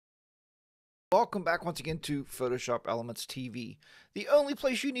Welcome back once again to Photoshop Elements TV, the only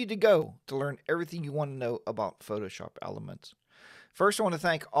place you need to go to learn everything you want to know about Photoshop Elements. First, I want to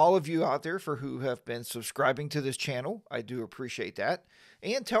thank all of you out there for who have been subscribing to this channel. I do appreciate that.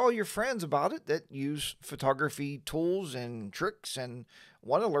 And tell all your friends about it that use photography tools and tricks and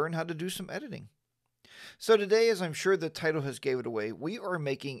want to learn how to do some editing. So today, as I'm sure the title has gave it away, we are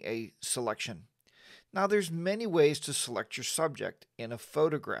making a selection. Now, there's many ways to select your subject in a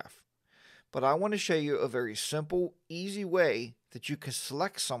photograph. But I want to show you a very simple, easy way that you can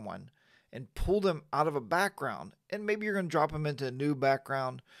select someone and pull them out of a background. And maybe you're going to drop them into a new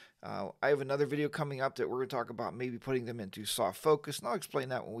background. I have another video coming up that we're going to talk about maybe putting them into soft focus, and I'll explain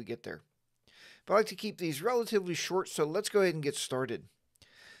that when we get there. But I like to keep these relatively short, so let's go ahead and get started.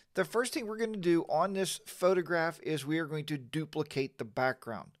 The first thing we're going to do on this photograph is we are going to duplicate the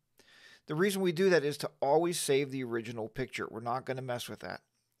background. The reason we do that is to always save the original picture. We're not going to mess with that.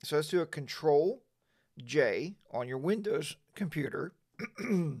 So let's do a Control J on your Windows computer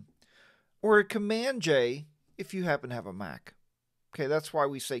or a Command J if you happen to have a Mac. Okay, that's why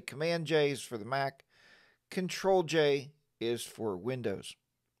we say Command J is for the Mac, Control J is for Windows.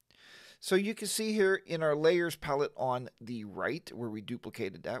 So you can see here in our layers palette on the right where we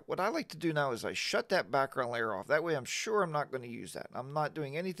duplicated that. What I like to do now is I shut that background layer off. That way I'm sure I'm not going to use that. I'm not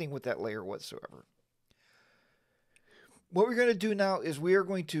doing anything with that layer whatsoever. What we're going to do now is we are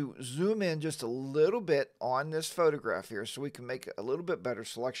going to zoom in just a little bit on this photograph here so we can make a little bit better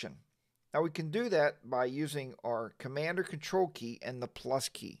selection. Now we can do that by using our Command or Control key and the plus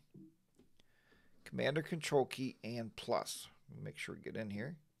key. Command or Control key and plus. Make sure we get in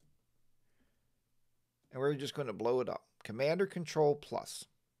here. And we're just going to blow it up. Command or Control plus.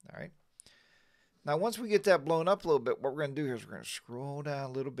 All right. Now, once we get that blown up a little bit, what we're going to do here is we're going to scroll down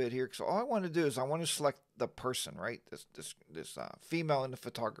a little bit here. So all I want to do is I want to select the person, right? This female in the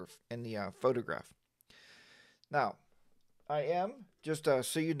photograph. Now, I am just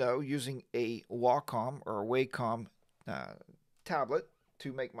so you know using a Wacom or a Wacom tablet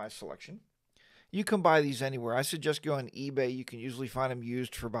to make my selection. You can buy these anywhere. I suggest go on eBay. You can usually find them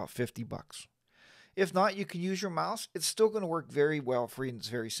used for about 50 bucks. If not, you can use your mouse. It's still going to work very well for you, and it's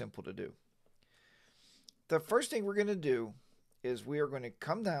very simple to do. The first thing we're going to do is we are going to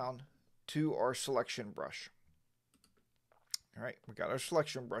come down to our selection brush. All right, we got our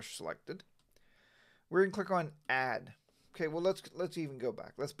selection brush selected. We're going to click on Add. Okay, well, let's even go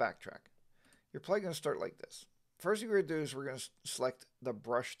back. Let's backtrack. You're probably going to start like this. First thing we're going to do is we're going to select the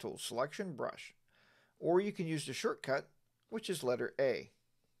brush tool, Selection Brush. Or you can use the shortcut, which is letter A.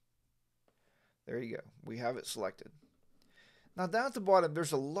 There you go. We have it selected. Now down at the bottom,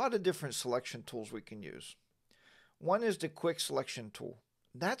 there's a lot of different selection tools we can use. One is the quick selection tool.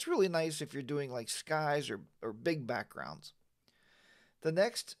 That's really nice if you're doing like skies or big backgrounds. The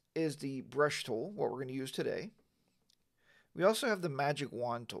next is the brush tool, what we're going to use today. We also have the magic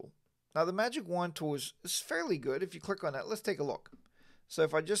wand tool. Now the magic wand tool is fairly good. If you click on that, let's take a look. So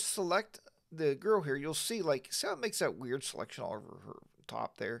if I just select the girl here, you'll see how it makes that weird selection all over her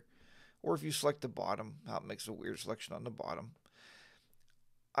top there. Or if you select the bottom, how it makes a weird selection on the bottom.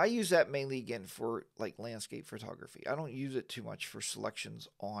 I use that mainly, again, for like landscape photography. I don't use it too much for selections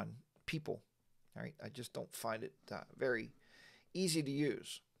on people. All right, I just don't find it very easy to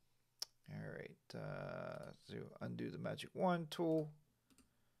use. All right, so undo the magic wand tool.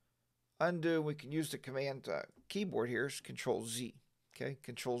 Undo, we can use the command keyboard here, is Control Z. Okay,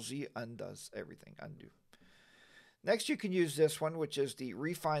 Control Z undoes everything, undo. Next, you can use this one, which is the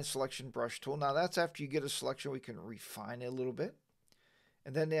Refine Selection Brush tool. Now, that's after you get a selection, we can refine it a little bit.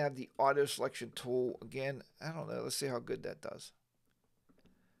 And then they have the Auto Selection tool. Again, I don't know. Let's see how good that does.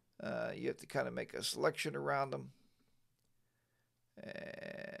 You have to kind of make a selection around them.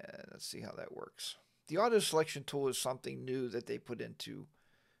 And let's see how that works. The Auto Selection tool is something new that they put into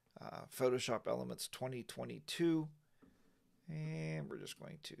Photoshop Elements 2022. And we're just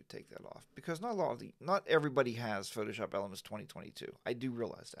going to take that off because not everybody has Photoshop Elements 2022. I do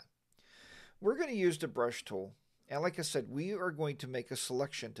realize that. We're going to use the brush tool. And like I said, we are going to make a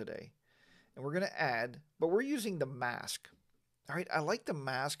selection today. And we're going to add, but we're using the mask. All right, I like the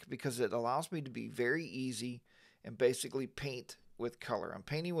mask because it allows me to be very easy and basically paint with color. I'm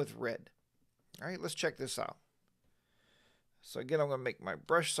painting with red. All right, let's check this out. So again, I'm going to make my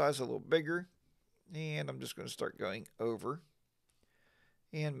brush size a little bigger. And I'm just going to start going over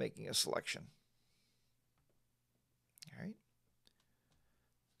and making a selection. All right.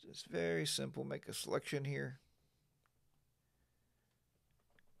 Just very simple, make a selection here.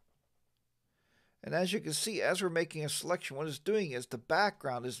 And as you can see, as we're making a selection, what it's doing is the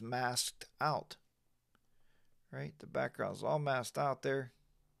background is masked out. Right? The background's all masked out there.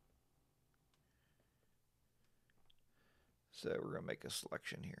 So we're going to make a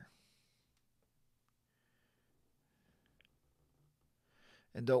selection here.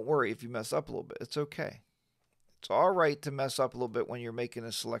 And don't worry if you mess up a little bit. It's okay. It's all right to mess up a little bit when you're making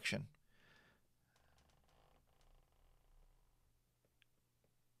a selection.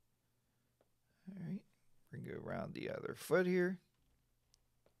 All right. We're going to go around the other foot here.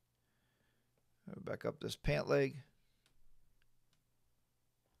 Back up this pant leg.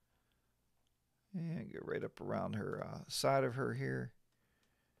 And go right up around her side of her here.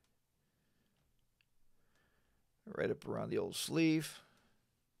 Right up around the old sleeve.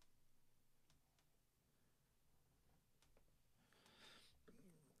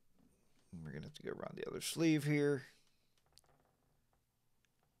 We're going to have to go around the other sleeve here.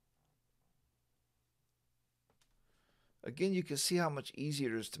 Again, you can see how much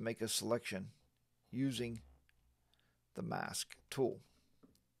easier it is to make a selection using the mask tool.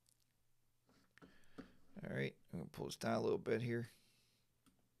 All right, I'm going to pull this down a little bit here.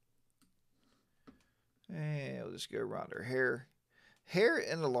 And we'll just go around her hair. Hair,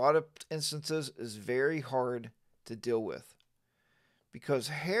 in a lot of instances, is very hard to deal with because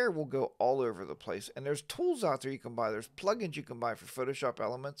hair will go all over the place. And there's tools out there you can buy. There's plugins you can buy for Photoshop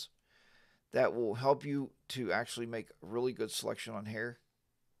Elements that will help you to actually make a really good selection on hair.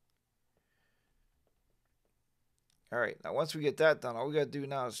 All right, now once we get that done, all we got to do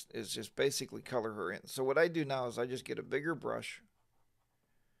now is just basically color her in. So what I do now is I just get a bigger brush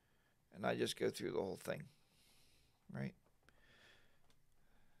and I just go through the whole thing, right?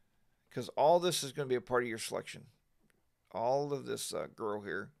 Because all this is going to be a part of your selection. All of this girl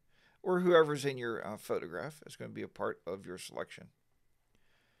here, or whoever's in your photograph, is going to be a part of your selection.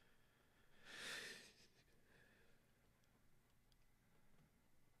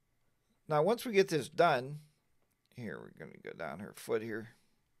 Now once we get this done, here, we're going to go down her foot here.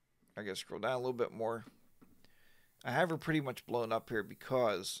 I gotta scroll down a little bit more. I have her pretty much blown up here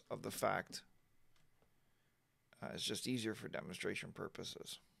because of the fact it's just easier for demonstration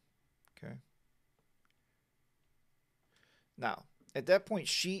purposes. Okay. Now, at that point,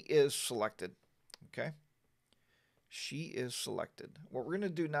 she is selected. Okay. She is selected. What we're going to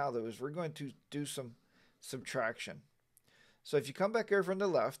do now, though, is we're going to do some subtraction. So if you come back over on the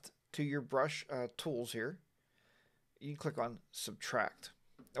left to your brush tools here, you can click on subtract.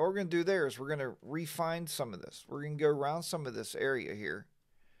 Now what we're going to do there is we're going to refine some of this. We're going to go around some of this area here.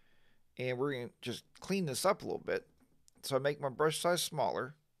 And we're going to just clean this up a little bit. So I make my brush size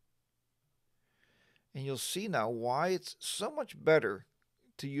smaller. And you'll see now why it's so much better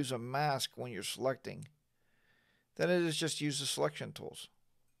to use a mask when you're selecting than it is just use the selection tools.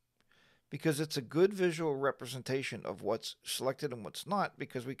 Because it's a good visual representation of what's selected and what's not,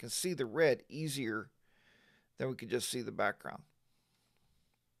 because we can see the red easier then we could just see the background.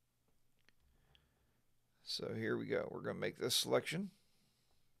 So here we go. We're going to make this selection.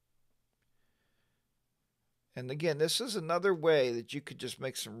 And again, this is another way that you could just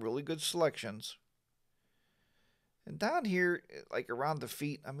make some really good selections. And down here, like around the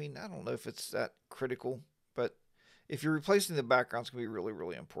feet, I mean, I don't know if it's that critical, but if you're replacing the background, it's going to be really,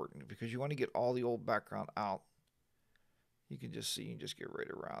 really important because you want to get all the old background out. You can just see, you can just get right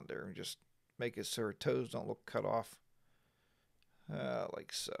around there and just make it so her toes don't look cut off.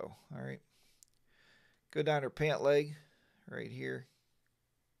 Like so. All right. Go down her pant leg right here.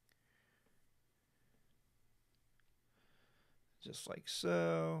 Just like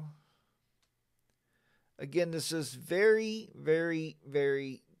so. Again, this is very, very,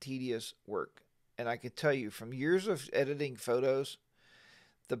 very tedious work. And I can tell you from years of editing photos,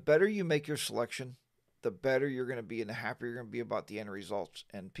 the better you make your selection, the better you're going to be and the happier you're going to be about the end results.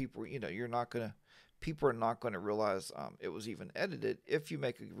 And people, you know, people are not going to realize it was even edited if you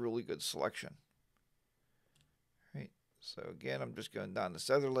make a really good selection. Right. So again, I'm just going down this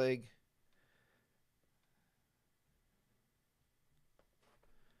other leg.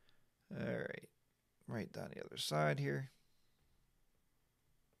 All right. Right down the other side here.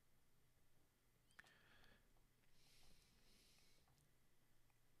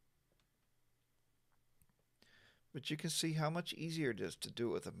 But you can see how much easier it is to do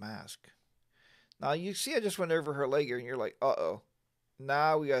it with a mask. Now you see I just went over her leg here and you're like, uh-oh.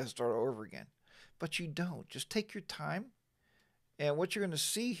 Now we got to start over again. But you don't. Just take your time. And what you're going to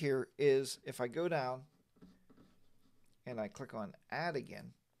see here is if I go down and I click on add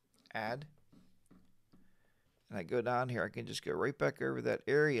again, add, and I go down here, I can just go right back over that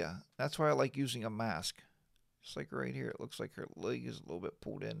area. That's why I like using a mask. Just like right here. It looks like her leg is a little bit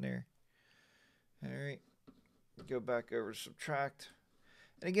pulled in there. All right. Go back over to subtract.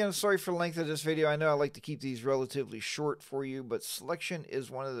 And again, I'm sorry for the length of this video. I know I like to keep these relatively short for you, but selection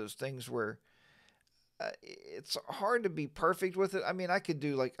is one of those things where it's hard to be perfect with it. I mean, I could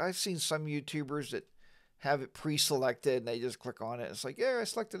do like, I've seen some YouTubers that have it pre-selected and they just click on it. It's like, yeah, I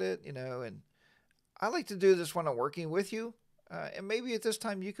selected it, you know, and I like to do this when I'm working with you. And maybe at this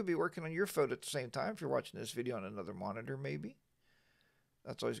time you could be working on your photo at the same time if you're watching this video on another monitor, maybe.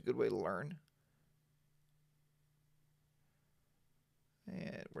 That's always a good way to learn.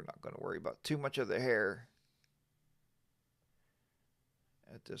 And we're not going to worry about too much of the hair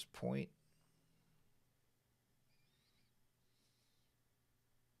at this point.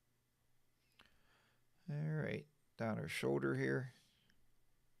 All right, down her shoulder here.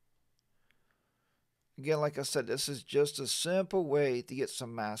 Again, like I said, this is just a simple way to get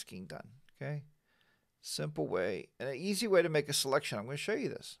some masking done, okay? Simple way and an easy way to make a selection. I'm going to show you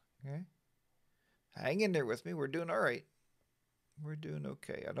this, okay? Hang in there with me. We're doing all right. We're doing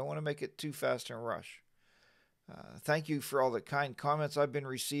okay. I don't want to make it too fast and rush. Thank you for all the kind comments I've been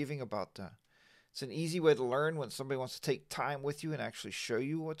receiving about it's an easy way to learn when somebody wants to take time with you and actually show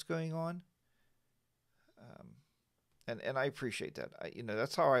you what's going on. And I appreciate that. You know,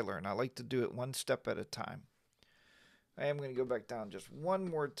 that's how I learn. I like to do it one step at a time. I am going to go back down just one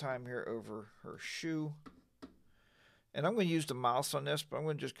more time here over her shoe. And I'm going to use the mouse on this, but I'm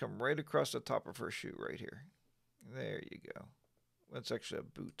going to just come right across the top of her shoe right here. There you go. That's actually a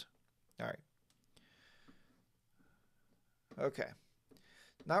boot. All right. Okay.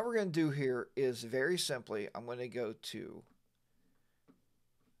 Now what we're going to do here is very simply, I'm going to go to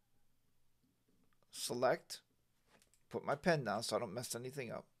select, put my pen down so I don't mess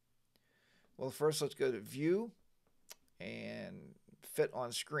anything up. Well, first let's go to view and fit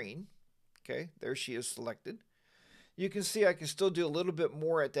on screen. Okay, there she is selected. You can see I can still do a little bit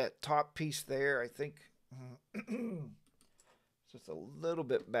more at that top piece there. I think it's just a little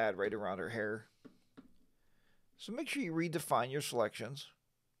bit bad right around her hair. So make sure you redefine your selections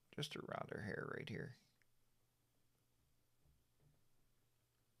just around her hair right here.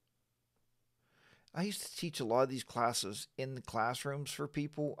 I used to teach a lot of these classes in the classrooms for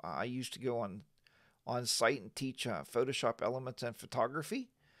people. I used to go on site and teach Photoshop Elements and photography.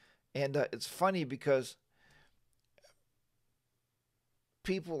 And it's funny because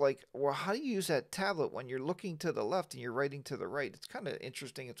people like, well, how do you use that tablet when you're looking to the left and you're writing to the right? It's kind of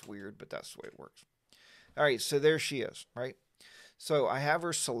interesting. It's weird, but that's the way it works. All right, so there she is, right? So I have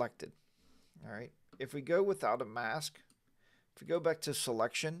her selected. All right. If we go without a mask, if we go back to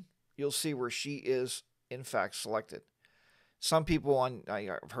selection, you'll see where she is, in fact, selected. Some people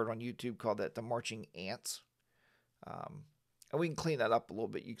I've heard on YouTube call that the marching ants. And we can clean that up a little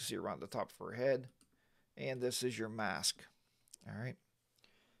bit. You can see around the top of her head. And this is your mask. All right.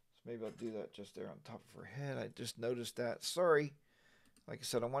 So maybe I'll do that just there on top of her head. I just noticed that. Sorry. Like I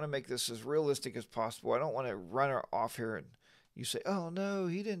said, I want to make this as realistic as possible. I don't want to run her off here and you say, oh, no,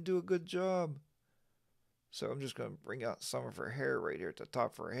 he didn't do a good job. So I'm just going to bring out some of her hair right here at the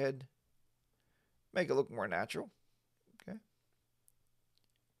top of her head. Make it look more natural. Okay.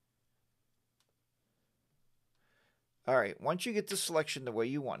 All right. Once you get the selection the way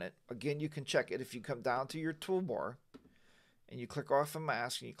you want it, again, you can check it. If you come down to your toolbar and you click off a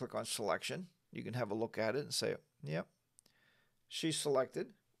mask and you click on selection, you can have a look at it and say, yep, she's selected.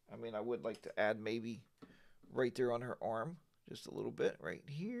 I mean, I would like to add maybe right there on her arm, just a little bit right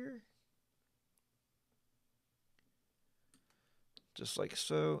here. Just like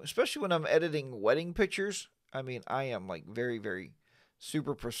so, especially when I'm editing wedding pictures. I mean, I am like very, very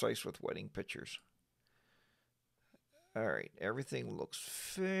super precise with wedding pictures. All right, everything looks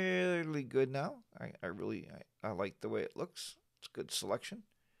fairly good now. I like the way it looks. It's a good selection.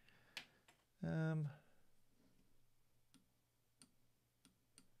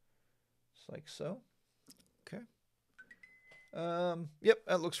 Just like so. Okay. Yep,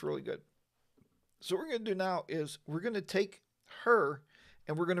 that looks really good. So what we're going to do now is we're going to take her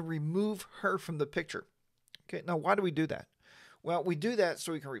and we're going to remove her from the picture. Okay, now why do we do that? Well, we do that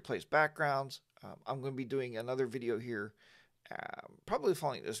so we can replace backgrounds. I'm going to be doing another video here, probably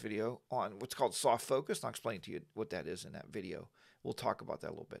following this video, on what's called soft focus. And I'll explain to you what that is in that video. We'll talk about that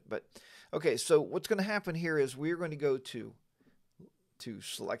a little bit. But okay, so what's going to happen here is we're going to go to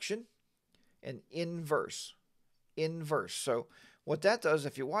selection and inverse. So what that does,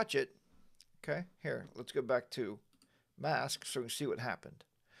 if you watch it, okay, here, let's go back to mask so we can see what happened.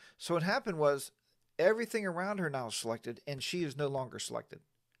 So what happened was everything around her now is selected and she is no longer selected.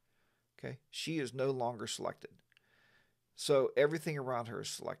 Okay, she is no longer selected. So everything around her is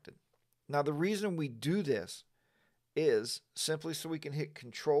selected. Now the reason we do this is simply so we can hit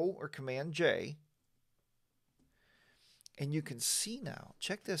Control or Command J and you can see now,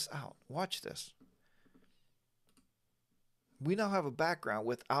 check this out, watch this. We now have a background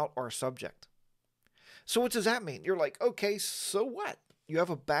without our subject. So what does that mean? You're like, okay, so what? You have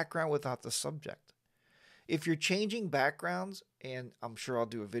a background without the subject. If you're changing backgrounds, and I'm sure I'll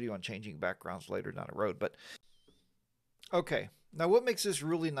do a video on changing backgrounds later down the road, but okay. Now what makes this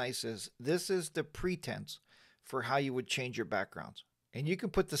really nice is this is the pretense for how you would change your backgrounds. And you can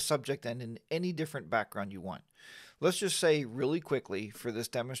put the subject in any different background you want. Let's just say really quickly for this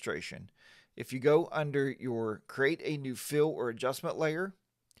demonstration, if you go under your create a new fill or adjustment layer,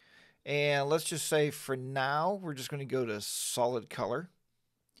 and let's just say for now, we're just going to go to solid color.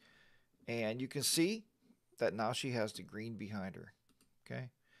 And you can see that now she has the green behind her. Okay.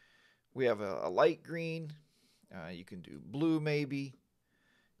 We have a light green. You can do blue maybe.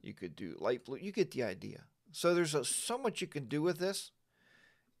 You could do light blue. You get the idea. So there's so much you can do with this.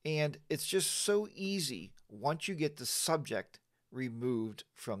 And it's just so easy once you get the subject removed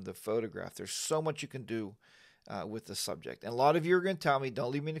from the photograph. There's so much you can do with the subject. And a lot of you are going to tell me,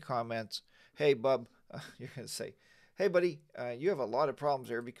 don't leave me in the comments, hey, bub, you're going to say, hey, buddy, you have a lot of problems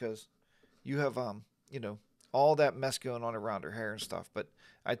there because you have, you know, all that mess going on around her hair and stuff. But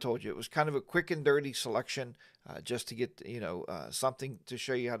I told you it was kind of a quick and dirty selection just to get, you know, something to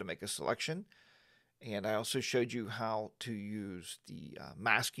show you how to make a selection. And I also showed you how to use the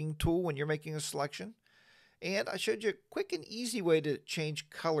masking tool when you're making a selection. And I showed you a quick and easy way to change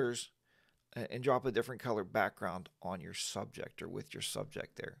colors and drop a different color background on your subject or with your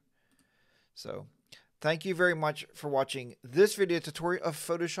subject there. So thank you very much for watching this video tutorial of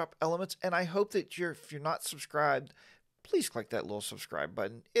Photoshop Elements. And I hope that if you're not subscribed, please click that little subscribe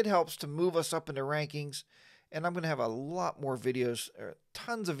button. It helps to move us up in the rankings. And I'm going to have a lot more videos,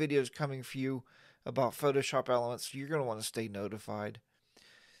 tons of videos coming for you about Photoshop Elements. You're going to want to stay notified.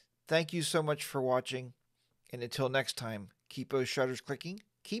 Thank you so much for watching. And until next time, keep those shutters clicking,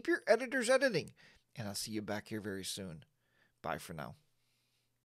 keep your editors editing, and I'll see you back here very soon. Bye for now.